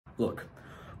Look,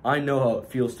 I know how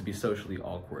it feels to be socially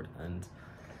awkward, and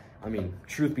I mean,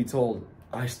 truth be told,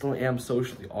 I still am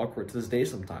socially awkward to this day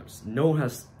sometimes. No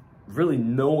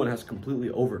one has completely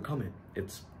overcome it.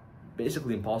 It's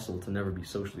basically impossible to never be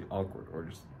socially awkward or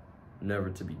just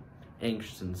never to be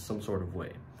anxious in some sort of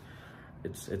way.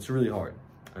 It's really hard,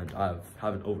 and I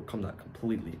haven't overcome that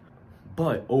completely.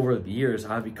 But over the years,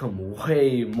 I've become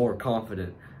way more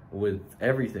confident with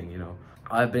everything, you know.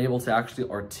 I've been able to actually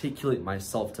articulate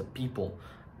myself to people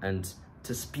and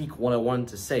to speak what I wanted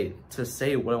to say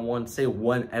what I wanted to say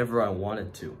whenever I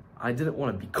wanted to. I didn't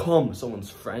want to become someone's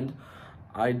friend.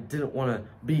 I didn't want to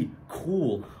be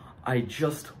cool. I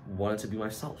just wanted to be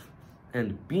myself.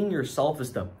 And being yourself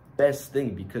is the best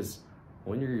thing, because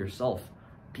when you're yourself,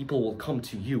 people will come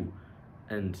to you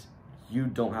and you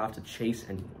don't have to chase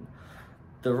anyone.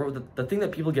 The thing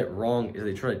that people get wrong is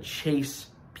they try to chase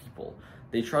people.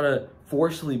 They try to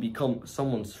forcefully become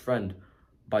someone's friend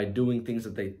by doing things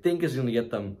that they think is going to get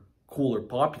them cool or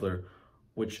popular,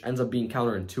 which ends up being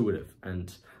counterintuitive,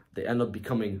 and they end up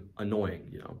becoming annoying,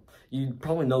 you know. You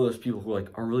probably know those people who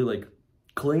are really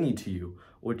clingy to you,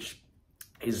 which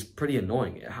is pretty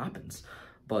annoying. It happens.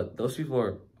 But those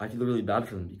people I feel really bad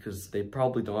for them, because they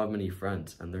probably don't have many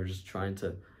friends and they're just trying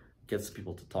to get some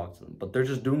people to talk to them, but they're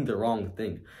just doing the wrong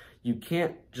thing. You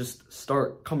can't just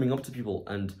start coming up to people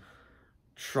and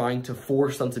trying to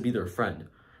force them to be their friend.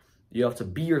 You have to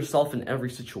be yourself in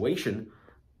every situation,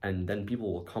 and then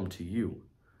people will come to you.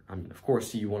 I mean, of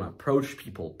course, you want to approach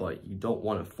people, but you don't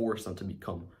want to force them to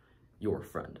become your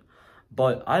friend.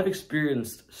 But I've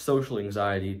experienced social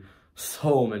anxiety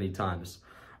so many times.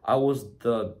 I was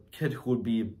the kid who would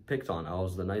be picked on. I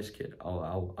was the nice kid. I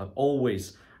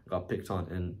always got picked on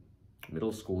in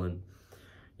middle school and,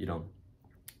 you know,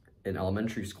 in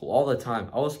elementary school all the time.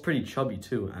 I was pretty chubby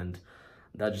too, and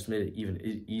that just made it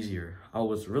even easier. I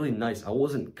was really nice. I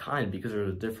wasn't kind, because there's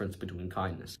a difference between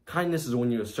kindness. Kindness is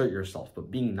when you assert yourself, but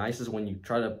being nice is when you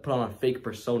try to put on a fake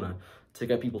persona to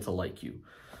get people to like you.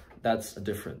 That's a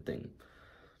different thing.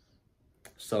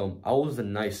 So I was the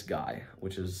nice guy,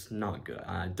 which is not good.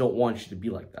 I don't want you to be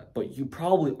like that, but you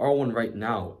probably are one right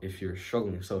now if you're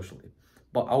struggling socially.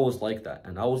 But I was like that,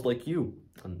 and I was like you,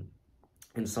 and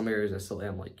in some areas I still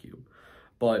am like you.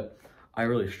 But I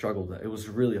really struggled. It was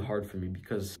really hard for me,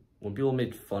 because when people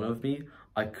made fun of me,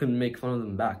 I couldn't make fun of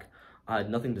them back. I had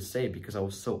nothing to say because I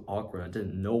was so awkward. I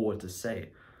didn't know what to say.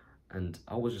 And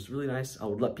I was just really nice. I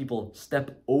would let people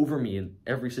step over me in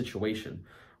every situation,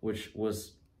 which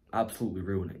was absolutely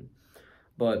ruining.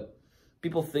 But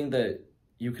people think that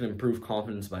you can improve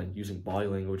confidence by using body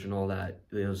language and all that,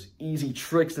 those easy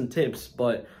tricks and tips,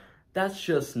 but that's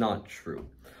just not true.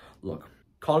 Look,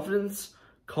 confidence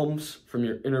comes from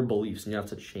your inner beliefs, and you have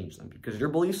to change them, because your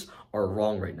beliefs are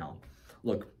wrong right now.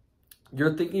 Look,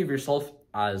 you're thinking of yourself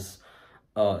as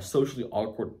a socially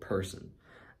awkward person,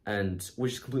 and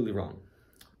which is completely wrong.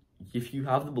 If you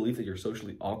have the belief that you're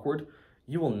socially awkward,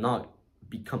 you will not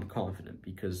become confident,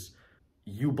 because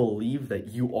you believe that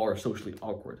you are socially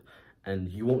awkward,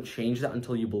 and you won't change that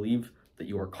until you believe that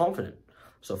you are confident.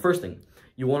 So first thing,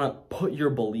 you want to put your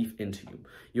belief into you.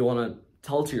 You want to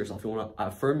tell to yourself, you want to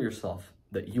affirm yourself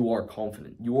that you are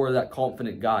confident. You are that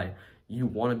confident guy. You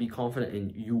want to be confident,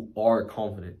 and you are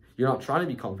confident. You're not trying to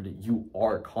be confident. You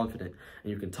are confident,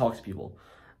 and you can talk to people.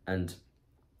 And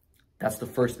that's the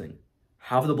first thing.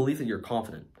 Have the belief that you're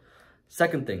confident.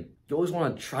 Second thing, you always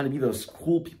want to try to be those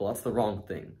cool people. That's the wrong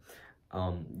thing.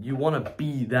 You want to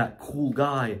be that cool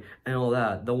guy and all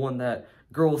that, the one that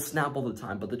girls snap all the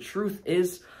time. But the truth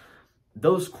is,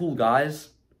 those cool guys,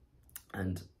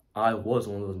 and I was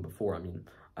one of those before. I mean,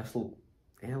 I still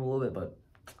am a little bit, but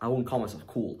I wouldn't call myself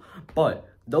cool. But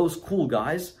those cool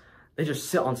guys, they just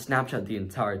sit on Snapchat the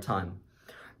entire time.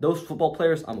 Those football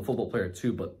players, I'm a football player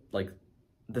too, but like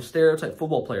the stereotype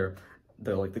football player,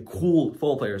 the cool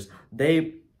football players,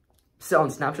 they sit on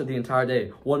Snapchat the entire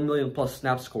day, 1 million plus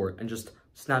snaps scored, and just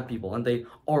snap people. And they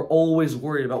are always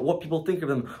worried about what people think of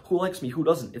them, who likes me, who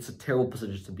doesn't. It's a terrible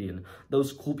position to be in.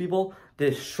 Those cool people,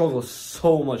 they struggle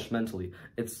so much mentally.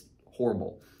 It's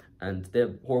horrible. And they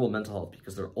have horrible mental health,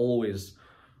 because they always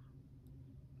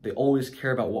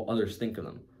care about what others think of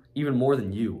them, even more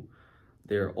than you.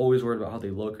 They're always worried about how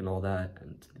they look and all that,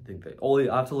 and they think they only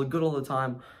have to look good all the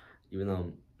time, even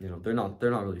though, you know, they're not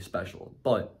really special.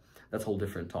 But that's a whole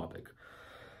different topic.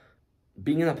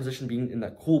 Being in that position, being in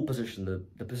that cool position,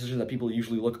 the position that people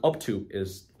usually look up to,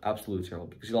 is absolutely terrible,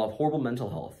 because you'll have horrible mental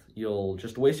health. You'll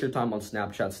just waste your time on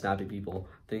Snapchat snapping people,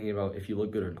 thinking about if you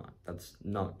look good or not. That's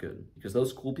not good, because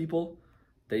those cool people,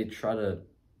 they try to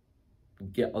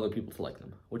get other people to like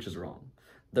them, which is wrong.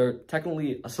 they're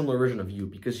technically a similar version of you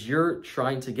because you're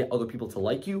trying to get other people to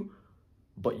like you,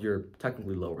 but you're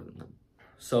technically lower than them.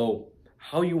 So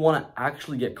how you want to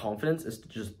actually get confidence is to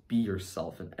just be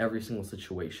yourself in every single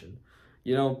situation.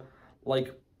 You know,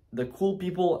 like the cool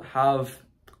people have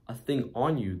a thing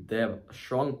on you. They have a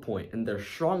strong point, and their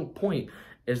strong point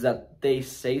is that they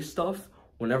say stuff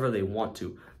whenever they want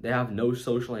to. They have no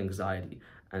social anxiety,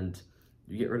 and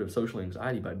you get rid of social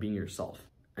anxiety by being yourself.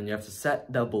 And you have to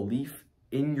set the belief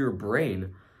in your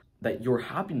brain that your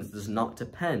happiness does not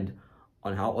depend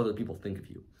on how other people think of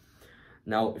you.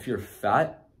 Now, if you're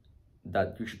fat,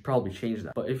 that you should probably change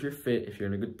that. But if you're fit, if you're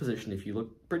in a good position, if you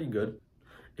look pretty good,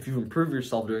 if you've improved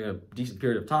yourself during a decent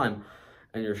period of time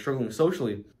and you're struggling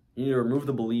socially, you need to remove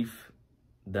the belief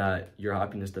that your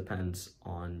happiness depends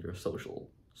on your social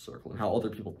circle and how other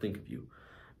people think of you.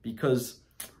 Because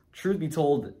truth be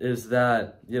told is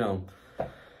that, you know,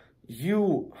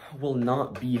 you will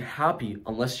not be happy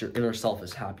unless your inner self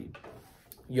is happy.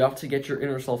 You have to get your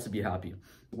inner self to be happy.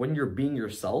 When you're being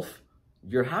yourself,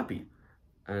 you're happy.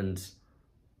 And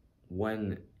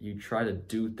when you try to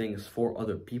do things for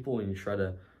other people and you try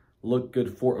to look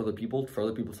good for other people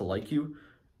to like you,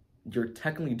 you're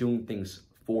technically doing things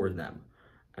for them.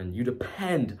 And you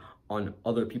depend on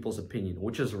other people's opinion,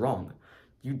 which is wrong.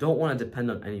 You don't want to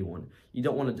depend on anyone. You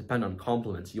don't want to depend on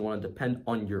compliments. You want to depend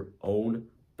on your own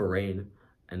brain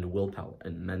and willpower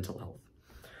and mental health,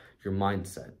 your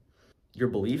mindset, your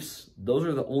beliefs. Those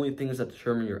are the only things that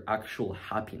determine your actual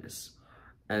happiness.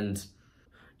 And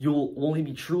you'll only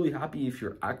be truly happy if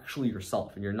you're actually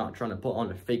yourself and you're not trying to put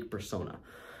on a fake persona.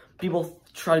 People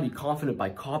try to be confident by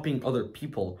copying other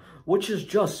people, which is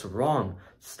just wrong.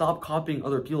 Stop copying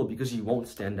other people because you won't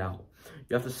stand out.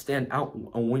 You have to stand out,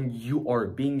 and when you are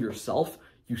being yourself,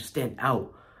 you stand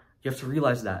out. You have to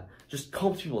realize that. Just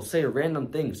come to people, say random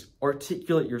things,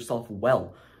 articulate yourself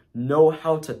well, know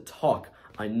how to talk.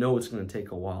 I know it's going to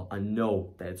take a while. I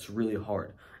know that it's really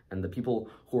hard. And the people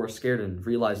who are scared and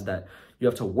realize that you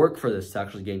have to work for this to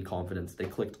actually gain confidence, they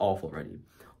clicked off already.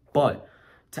 But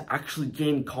to actually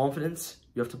gain confidence,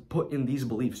 you have to put in these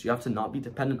beliefs. You have to not be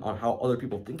dependent on how other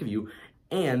people think of you,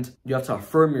 and you have to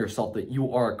affirm yourself that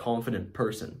you are a confident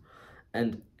person.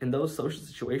 And in those social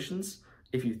situations,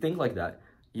 if you think like that,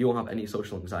 you won't have any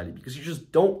social anxiety because you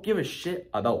just don't give a shit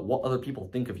about what other people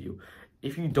think of you.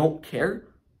 If you don't care,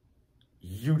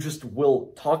 you just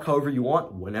will talk however you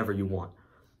want, whenever you want,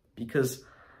 because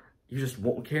you just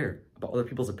won't care about other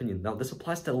people's opinion. Now, this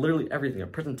applies to literally everything. A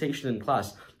presentation in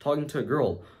class, talking to a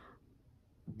girl,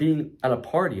 being at a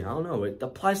party, I don't know. It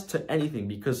applies to anything,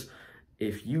 because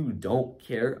if you don't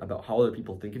care about how other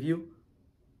people think of you,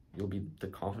 you'll be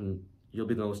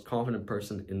the most confident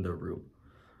person in the room.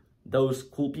 Those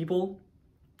cool people,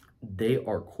 they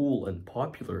are cool and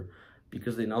popular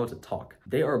because they know how to talk.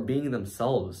 They are being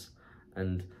themselves,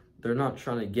 and they're not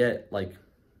trying to get like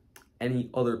any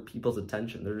other people's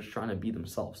attention. They're just trying to be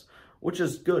themselves, which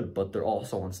is good, but they're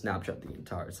also on Snapchat the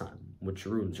entire time, which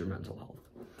ruins your mental health.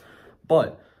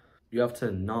 But you have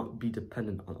to not be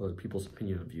dependent on other people's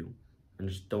opinion of you, and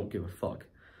just don't give a fuck.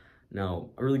 Now,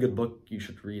 a really good book you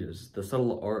should read is The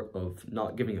Subtle Art of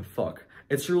Not Giving a Fuck.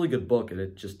 It's a really good book, and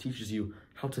it just teaches you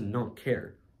how to not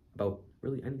care about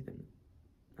really anything.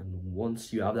 And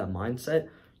once you have that mindset,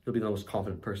 you'll be the most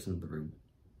confident person in the room.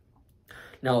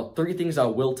 Now, 3 things I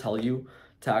will tell you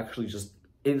to actually just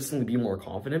instantly be more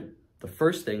confident. The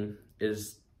first thing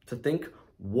is to think,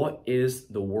 what is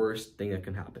the worst thing that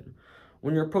can happen?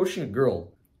 When you're approaching a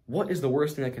girl, what is the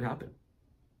worst thing that can happen?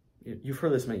 You've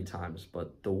heard this many times,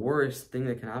 but the worst thing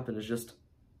that can happen is just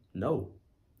no.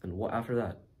 And what after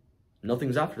that?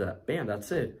 Nothing's after that. Bam,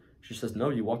 that's it. She says no,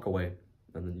 you walk away,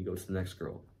 and then you go to the next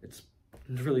girl. It's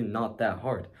really not that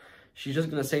hard. She's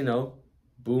just gonna say no.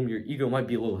 Boom, your ego might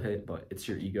be a little hit, but it's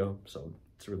your ego, so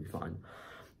it's really fine.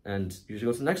 And you just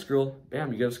go to the next girl,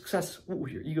 bam, you get a success. Ooh,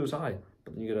 your ego's high.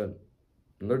 But then you get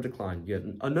another decline. You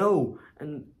get a no,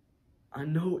 and a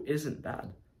no isn't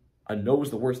bad. A no is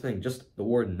the worst thing. Just the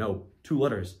word no. 2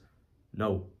 letters.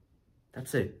 No.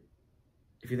 That's it.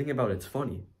 If you think about it, it's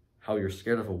funny how you're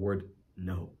scared of a word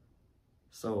no.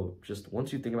 So just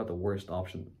once you think about the worst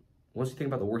option, once you think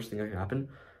about the worst thing that can happen,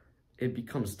 it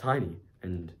becomes tiny,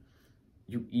 and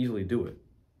you easily do it,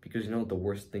 because you know the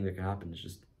worst thing that can happen is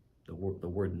just the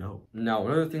word no. Now,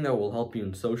 another thing that will help you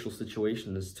in social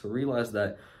situations is to realize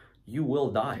that you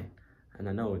will die. And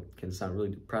I know it can sound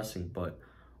really depressing, but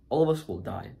all of us will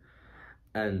die.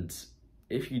 And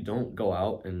if you don't go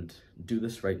out and do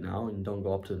this right now, and don't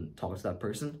go up to and talk to that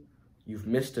person, you've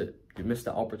missed it. You've missed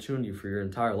the opportunity for your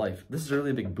entire life. This is a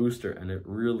really big booster, and it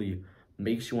really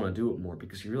makes you want to do it more,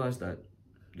 because you realize that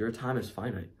your time is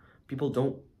finite. People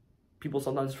don't people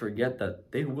sometimes forget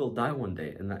that they will die one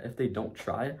day, and that if they don't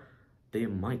try, they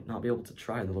might not be able to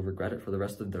try, and they'll regret it for the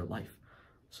rest of their life.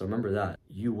 So remember that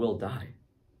you will die.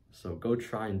 So go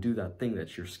try and do that thing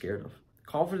that you're scared of.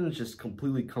 Confidence just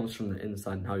completely comes from the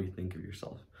inside and how you think of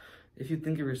yourself. If you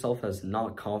think of yourself as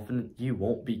not confident, you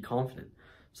won't be confident.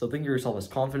 So think of yourself as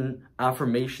confident.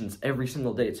 Affirmations every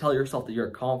single day. Tell yourself that you're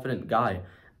a confident guy,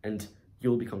 and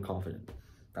you'll become confident.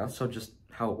 That's just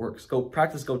how it works. Go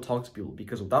practice, go talk to people,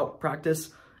 because without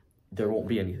practice, there won't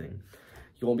be anything.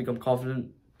 You won't become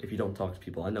confident if you don't talk to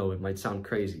people. I know it might sound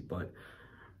crazy, but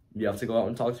you have to go out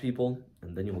and talk to people,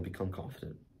 and then you will become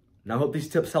confident. Now, I hope these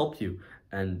tips helped you,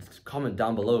 and comment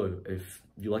down below if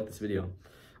you like this video.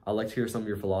 I'd like to hear some of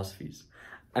your philosophies.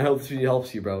 I hope this video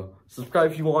helps you, bro.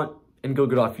 Subscribe if you want, and go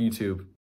get off YouTube.